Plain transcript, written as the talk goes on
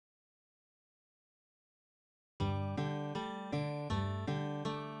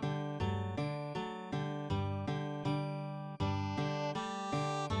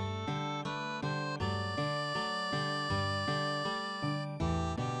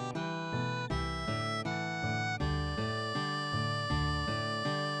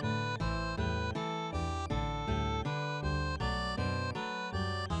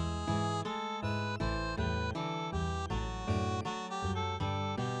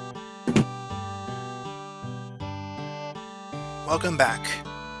welcome back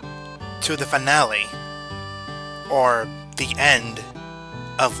to the finale, or the end,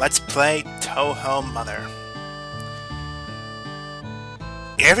 of Let's Play Touhou Mother.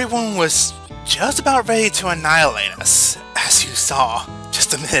 Everyone was just about ready to annihilate us, as you saw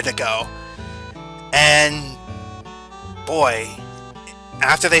just a minute ago. And boy,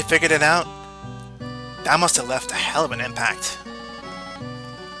 after they figured it out, that must have left a hell of an impact.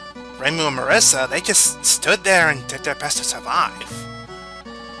 Reimu and Marisa, they just stood there and did their best to survive.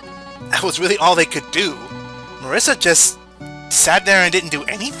 That was really all they could do. Marisa just sat there and didn't do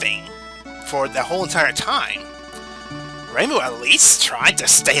anything for the whole entire time. Reimu at least tried to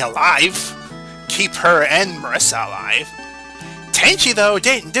stay alive, keep her and Marisa alive. Tenchi, though,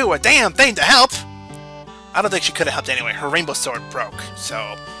 didn't do a damn thing to help. I don't think she could have helped anyway. Her rainbow sword broke,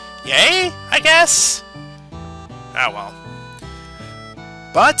 so yay, I guess? Oh well.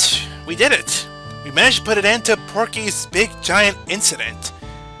 But we did it. We managed to put an end to Porky's big giant incident.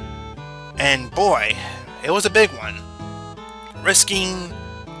 And boy, it was a big one. Risking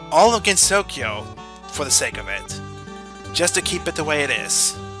all of Gensokyo for the sake of it. Just to keep it the way it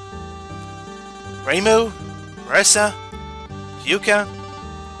is. Reimu, Marisa, Yuuka,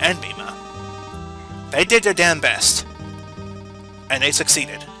 and Mima. They did their damn best. And they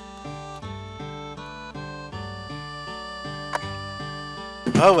succeeded.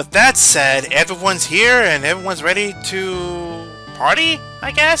 Well, with that said, everyone's here and everyone's ready to party,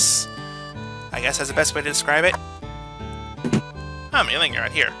 I guess? I guess that's the best way to describe it. I'm yelling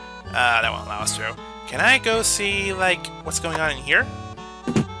right here. That won't allow us through. Can I go see, like, what's going on in here?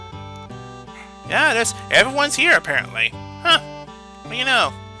 Yeah, everyone's here, apparently. Huh. Well, you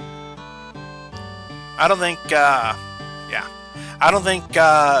know. I don't think, yeah. I don't think,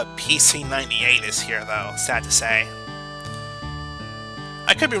 PC98 is here, though, sad to say.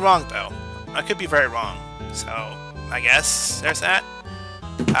 I could be wrong, though. I could be very wrong. So, I guess there's that.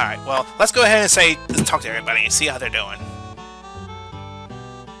 Alright, well, let's go ahead and let's talk to everybody and see how they're doing.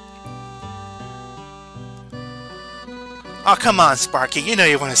 Oh, come on, Sparky. You know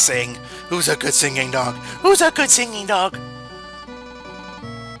you want to sing. Who's a good singing dog? Who's a good singing dog?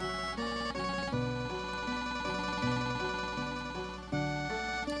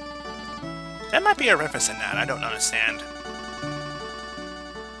 That might be a reference in that. I don't understand.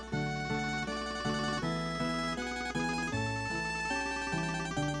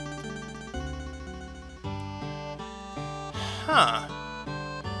 Huh.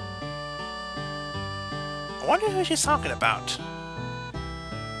 I wonder who she's talking about.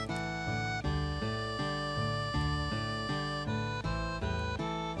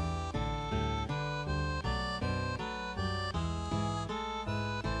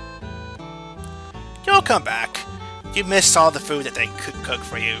 You'll come back. You missed all the food that they could cook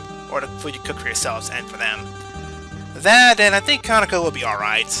for you, or the food you cook for yourselves and for them. That, and I think Kaneko will be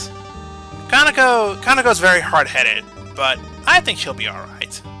alright. Kaneko's very hard-headed, but I think she'll be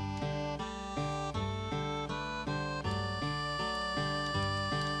alright.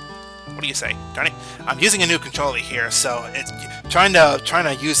 What do you say, Darnie? I'm using a new controller here, so it's trying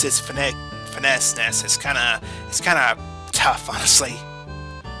to use this finesse-ness. It's kind of tough, honestly.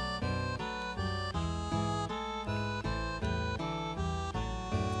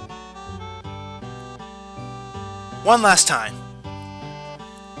 One last time.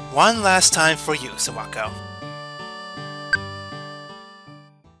 One last time for you, Sawako.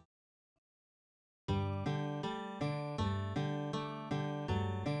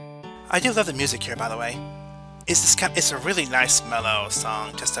 I do love the music here, by the way. It's a really nice, mellow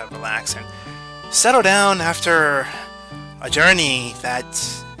song, just to relax and settle down after a journey that,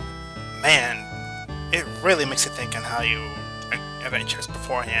 man, it really makes you think on how your adventures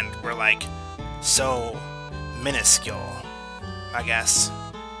beforehand were, like, so minuscule, I guess.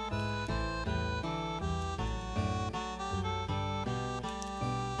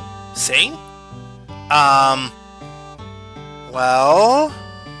 See? Well...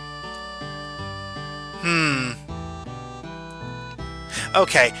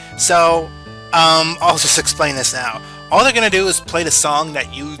 Okay, so, I'll just explain this now. All they're gonna do is play the song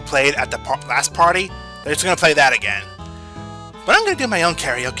that you played at the last party. They're just gonna play that again. But I'm gonna do my own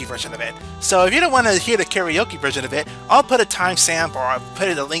karaoke version of it. So if you don't want to hear the karaoke version of it, I'll put a timestamp, or I'll put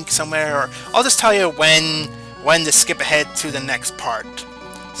a link somewhere, or I'll just tell you when to skip ahead to the next part.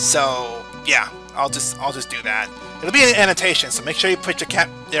 So, yeah, I'll just do that. It'll be an annotation, so make sure you put your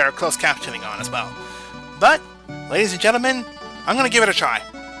closed captioning on as well. But, ladies and gentlemen, I'm going to give it a try.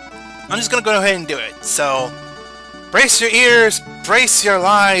 I'm just going to go ahead and do it. So, brace your ears, brace your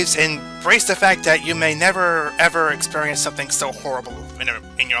lives, and brace the fact that you may never, ever experience something so horrible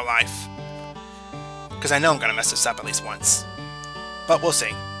in your life. Because I know I'm going to mess this up at least once. but we'll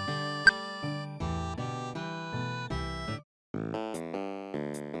see.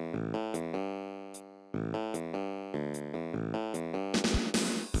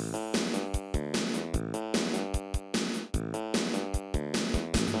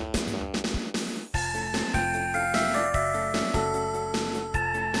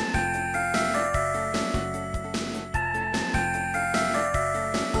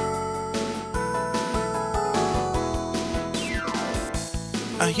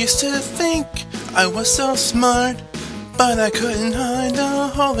 I used to think I was so smart, but I couldn't hide the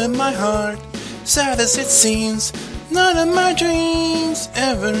hole in my heart. Sad as it seems, none of my dreams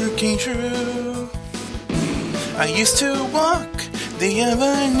ever came true. I used to walk the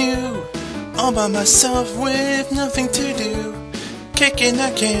avenue all by myself with nothing to do, kicking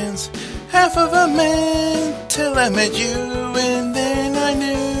at cans, half of a man, till I met you and then I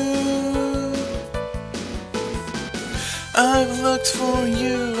knew. I've looked for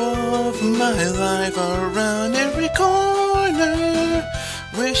you all of my life, around every corner,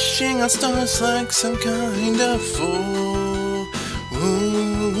 wishing on stars like some kind of fool.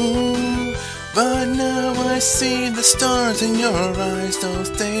 Ooh, but now I see the stars in your eyes, those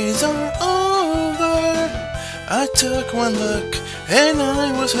days are over. I took one look and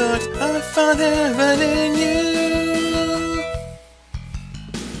I was hooked, I found heaven in you.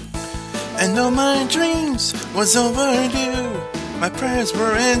 And though my dreams was overdue, my prayers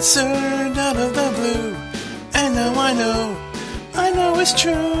were answered out of the blue. And now I know it's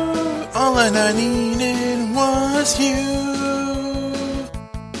true, all that I needed was you.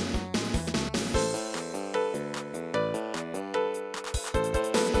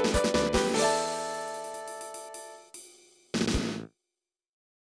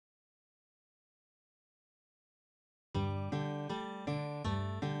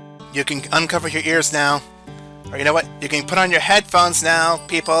 You can uncover your ears now. Or you know what? You can put on your headphones now,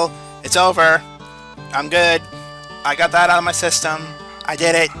 people. It's over. I'm good. I got that out of my system. I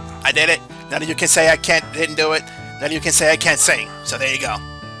did it. I did it. None of you can say I didn't do it. None of you can say I can't sing. So there you go.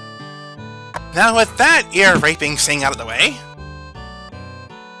 Now with that ear-raping thing out of the way...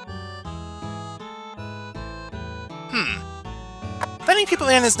 Letting people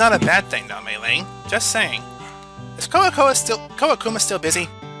in is not a bad thing though, Mei-ling. Just saying. Is Kawakuma still busy?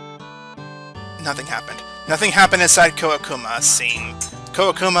 Nothing happened. Nothing happened inside Kawakuma's scene.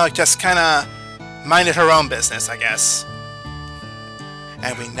 Kawakuma just kinda minded her own business, I guess.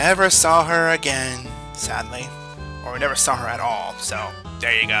 And we never saw her again, sadly. Or we never saw her at all, so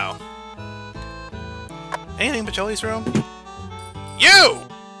there you go. Anything but Jolie's room? You!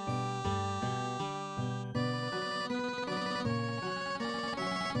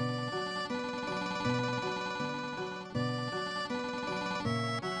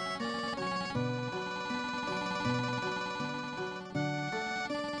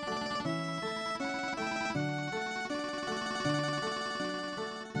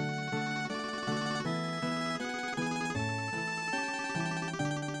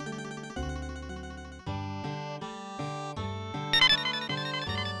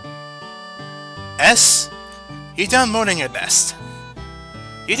 S, you done more than your best.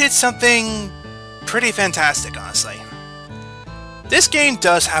 You did something pretty fantastic, honestly. This game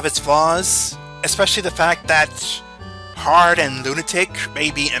does have its flaws, especially the fact that hard and lunatic may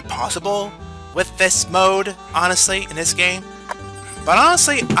be impossible with this mode, honestly, in this game. But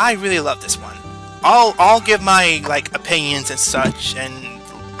honestly, I really love this one. I'll give my opinions and such and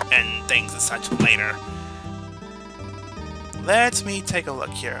things and such later. Let me take a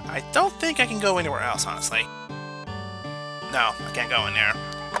look here. I don't think I can go anywhere else, honestly. No, I can't go in there.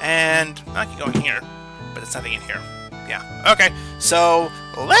 And I can go in here, but there's nothing in here. Yeah, okay. So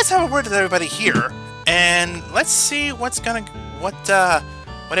let's have a word with everybody here, and let's see what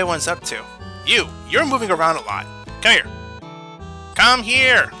everyone's up to. You're moving around a lot. Come here. Come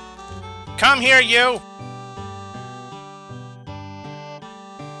here. Come here, you.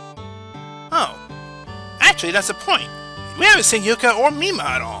 Oh, actually, that's a point. We haven't seen Yuuka or Mima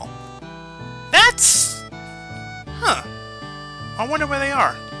at all. That's... Huh. I wonder where they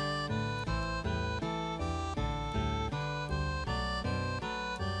are.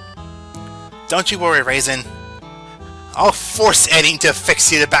 Don't you worry, Raisin. I'll force Eddie to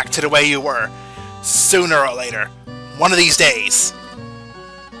fix you back to the way you were. Sooner or later. One of these days.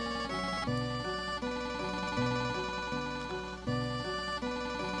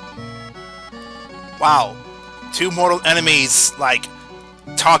 Wow. Two mortal enemies,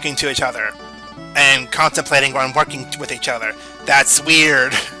 talking to each other and contemplating on working with each other. That's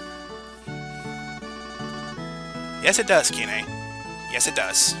weird. Yes, it does, Kine. Yes, it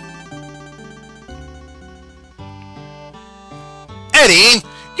does. Kidding?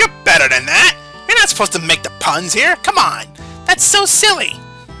 You're better than that! You're not supposed to make the puns here! Come on! That's so silly!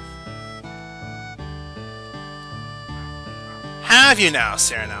 Have you now,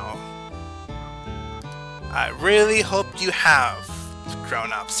 Cyrano? I really hope you have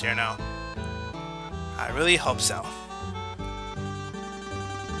grown up, Cyrano. I really hope so.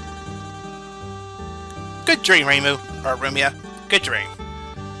 Good dream, Reimu. Or Rumia. Good dream.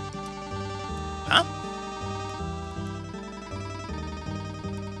 Huh?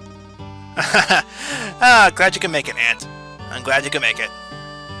 Glad you can make it, Aunt. I'm glad you can make it.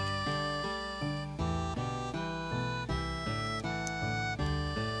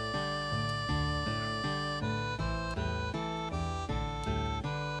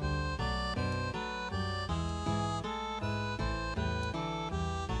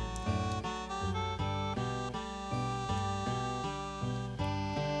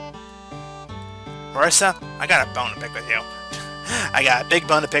 Marisa, I got a bone to pick with you. I got a big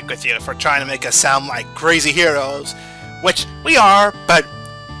bone to pick with you for trying to make us sound like crazy heroes, which we are, but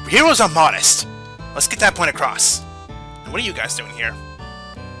heroes are modest. Let's get that point across. And what are you guys doing here?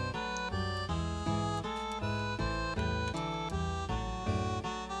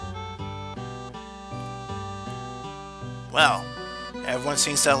 Well, everyone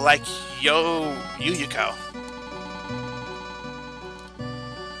seems to like Yuuko.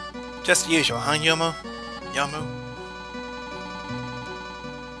 Just the usual, huh, Yomu?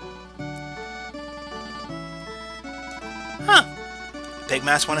 Huh. Big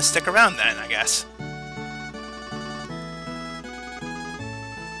Mass want to stick around then, I guess.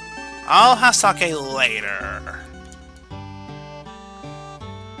 I'll have sake later.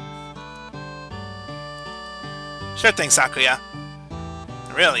 Sure thing, Sakuya.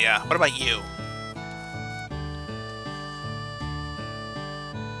 Really, what about you?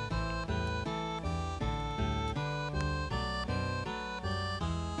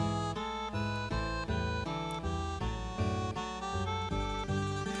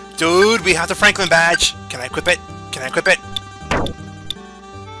 Dude, we have the Franklin badge. Can I equip it? Can I equip it?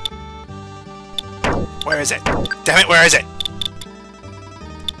 Where is it? Damn it, where is it?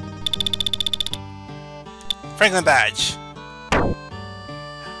 Franklin badge.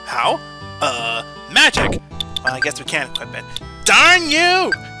 How? Magic. Well, I guess we can't equip it. Darn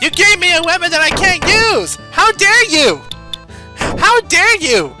you! You gave me a weapon that I can't use! How dare you! How dare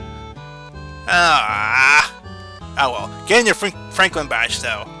you! Ah. Oh well, getting your Franklin badge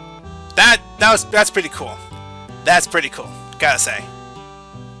though. That's pretty cool. That's pretty cool, gotta say.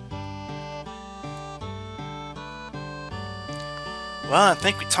 Well, I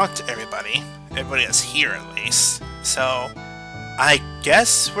think we talked to everybody. Everybody that's here, at least. So, I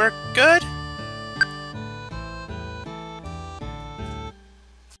guess we're good?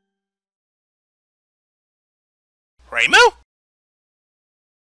 Reimu?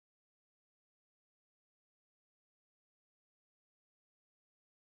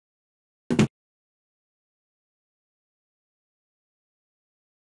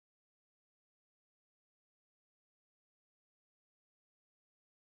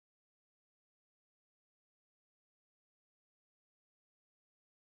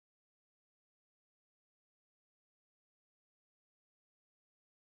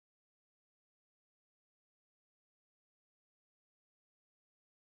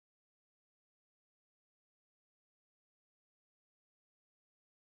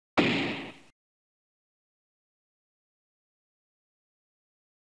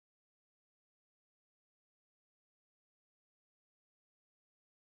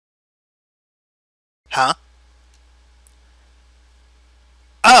 Huh?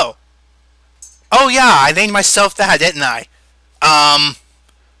 Oh! Oh yeah, I named myself that, didn't I?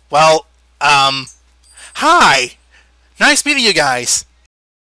 Well, hi! Nice meeting you guys!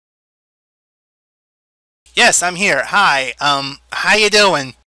 Yes, I'm here. Hi, how you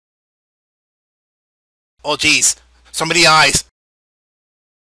doing? Oh jeez, so many eyes.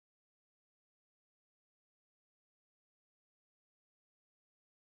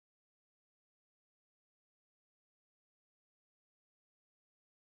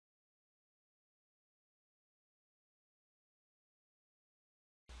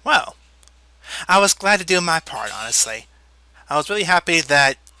 Well, I was glad to do my part, honestly. I was really happy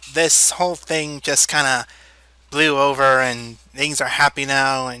that this whole thing just kinda blew over and things are happy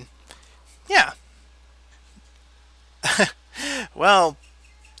now, and yeah. Well,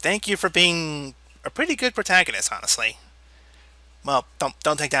 thank you for being a pretty good protagonist, honestly. Well,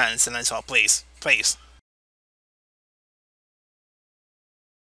 don't take that as an insult, please. Please.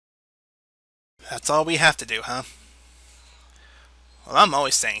 That's all we have to do, huh? Well, I'm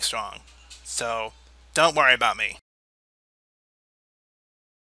always staying strong, so don't worry about me.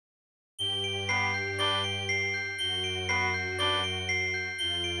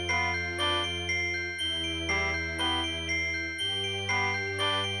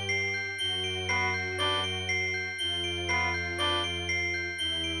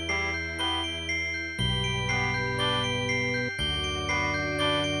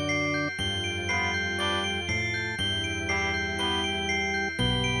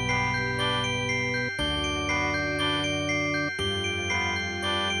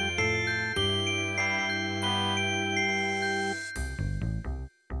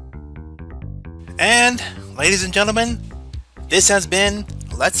 And, ladies and gentlemen, this has been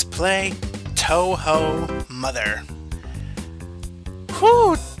Let's Play Touhou Mother.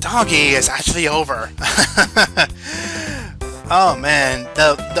 Whew, doggy is actually over. Oh man,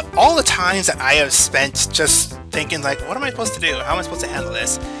 all the times that I have spent just thinking like, what am I supposed to do? How am I supposed to handle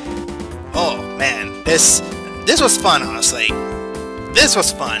this? Oh man, this was fun, honestly. This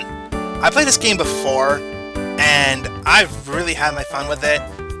was fun. I played this game before, and I've really had my fun with it,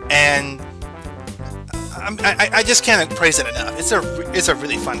 and I just can't praise it enough. It's a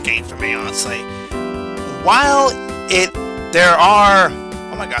really fun game for me, honestly. While there are,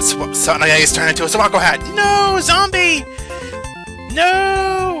 oh my god, he's turned into a Sabako hat. No, zombie!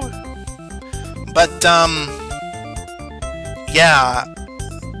 No! But yeah,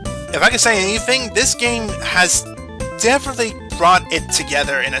 if I can say anything, this game has definitely brought it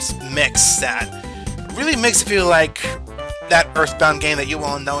together in a mix that really makes it feel like that Earthbound game that you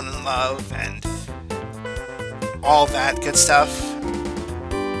all know and love, and all that good stuff.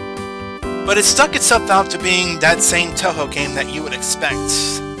 But it stuck itself out to being that same Touhou game that you would expect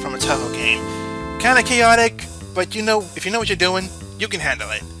from a Touhou game. Kinda chaotic, but you know, if you know what you're doing, you can handle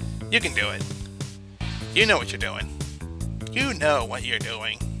it. You can do it. You know what you're doing. You know what you're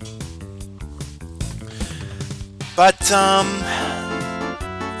doing. But,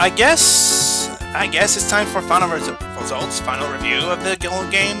 I guess it's time for final results, final review of the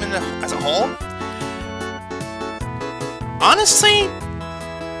game as a whole. Honestly,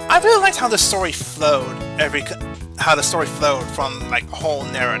 I really liked how the story flowed. How the story flowed from like a whole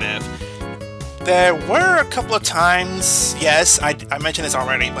narrative. There were a couple of times, yes, I mentioned this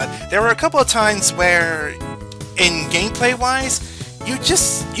already, but there were a couple of times where, in gameplay-wise, you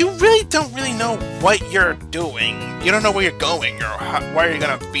really don't really know what you're doing. You don't know where you're going or where you're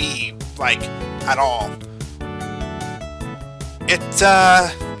gonna be, like, at all.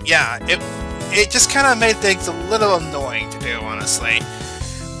 Yeah, it just kind of made things a little annoying to do, honestly.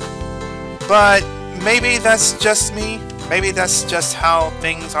 But maybe that's just me. Maybe that's just how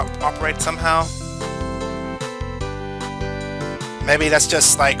things operate somehow. Maybe that's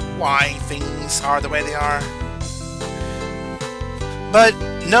just, like, why things are the way they are. But,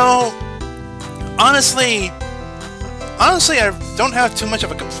 no, honestly, I don't have too much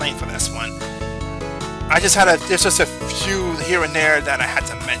of a complaint for this one. There's just a few here and there that I had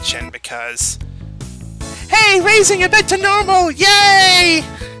to mention because... Hey, raising it back to normal! Yay!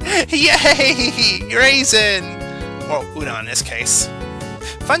 Yay! Raisin! Or udon in this case.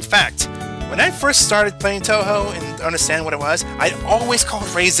 Fun fact, when I first started playing Touhou and understand what it was, I'd always called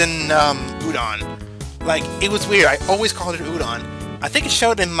Raisin udon. Like, it was weird, I always called it udon. I think it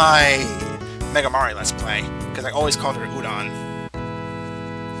showed in my Mega Mario Let's Play, because I always called her udon.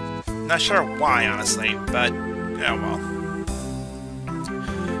 Not sure why, honestly, but yeah, well.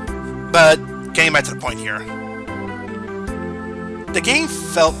 But getting back to the point here, the game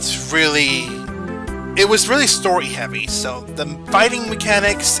felt really. It was really story heavy. So the fighting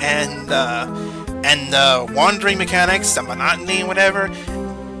mechanics and the wandering mechanics, the monotony and whatever,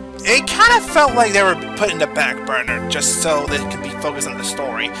 it kind of felt like they were put in the back burner just so they could be focused on the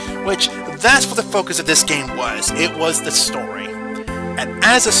story. Which that's what the focus of this game was. It was the story. And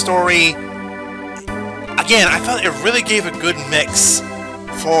as a story, again, I felt it really gave a good mix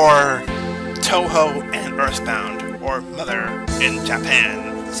for Touhou and Earthbound, or Mother in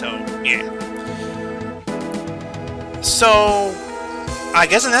Japan. So, yeah. So, I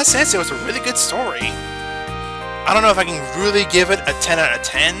guess in that sense, it was a really good story. I don't know if I can really give it a 10 out of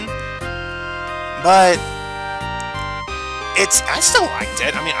 10, but I still liked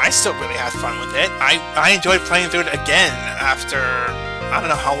it. I mean, I still really had fun with it. I enjoyed playing through it again after, I don't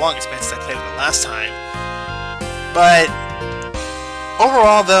know how long it's been since I played it the last time. But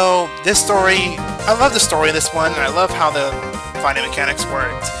overall, though, this story, I love the story of this one. I love how the fighting mechanics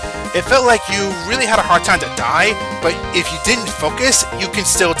worked. It felt like you really had a hard time to die, but if you didn't focus, you can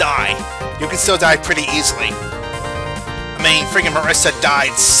still die. You can still die pretty easily. I mean, freaking Marisa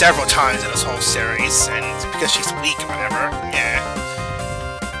died several times in this whole series, and it's because she's weak or whatever. Yeah.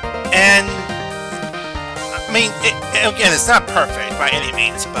 And I mean, again, it's not perfect by any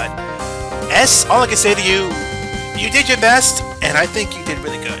means, but all I can say to you, you did your best, and I think you did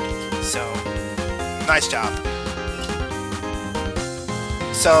really good. So, nice job.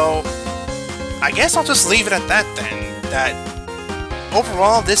 So, I guess I'll just leave it at that then. That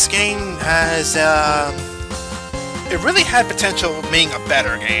overall, this game has, it really had potential of being a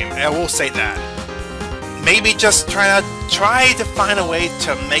better game. I will say that. Maybe just try to find a way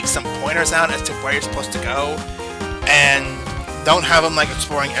to make some pointers out as to where you're supposed to go, and don't have them like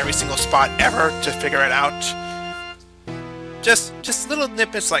exploring every single spot ever to figure it out. just little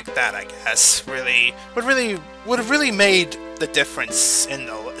snippets like that, I guess, would have really made the difference in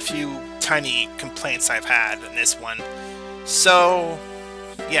the few tiny complaints I've had in this one. So,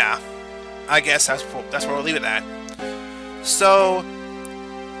 yeah, I guess that's where we'll leave it at. So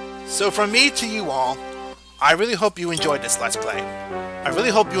from me to you all, I really hope you enjoyed this Let's Play. I really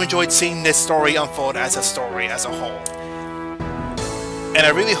hope you enjoyed seeing this story unfold as a story as a whole. And I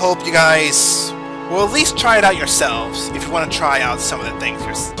really hope you guys will at least try it out yourselves if you want to try out some of the things,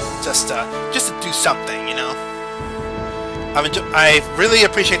 just to do something, you know. I really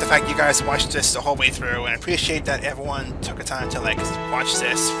appreciate the fact you guys watched this the whole way through, and I appreciate that everyone took the time to like watch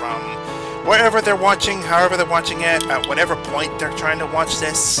this from wherever they're watching, however they're watching it, at whatever point they're trying to watch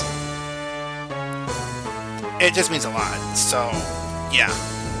this. It just means a lot. So, yeah.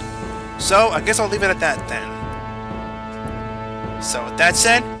 So I guess I'll leave it at that then. So with that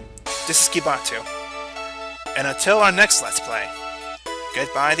said, this is Kibatu. And until our next Let's Play,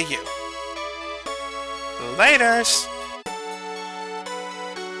 goodbye to you. Laters!